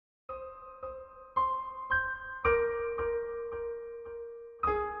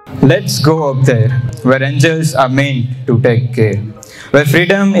Let's go up there, where angels are meant to take care, where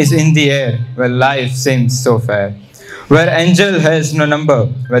freedom is in the air, where life seems so fair, where angel has no number,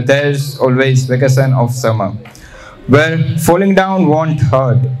 where there's always vacation of summer, where falling down won't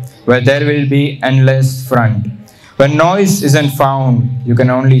hurt, where there will be endless front, where noise isn't found, you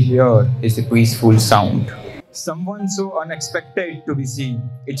can only hear is a peaceful sound. Someone so unexpected to be seen,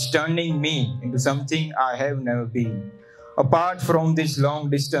 it's turning me into something I have never been. Apart from this long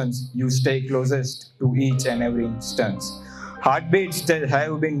distance, you stay closest to each and every instance. Heartbeats that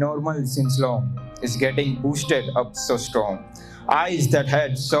have been normal since long is getting boosted up so strong. Eyes that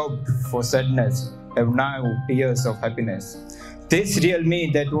had sobbed for sadness have now tears of happiness. This real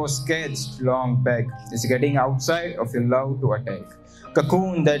me that was caged long back is getting outside of your love to attack.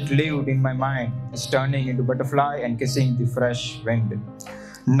 Cocoon that lived in my mind is turning into butterfly and kissing the fresh wind.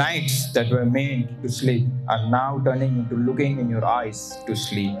 Nights that were meant to sleep are now turning into looking in your eyes to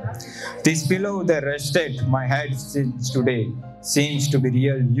sleep. This pillow that rested my head since today seems to be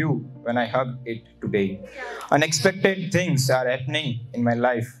real you when I hug it today. Unexpected things are happening in my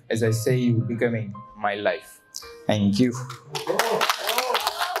life as I say you becoming my life. Thank you.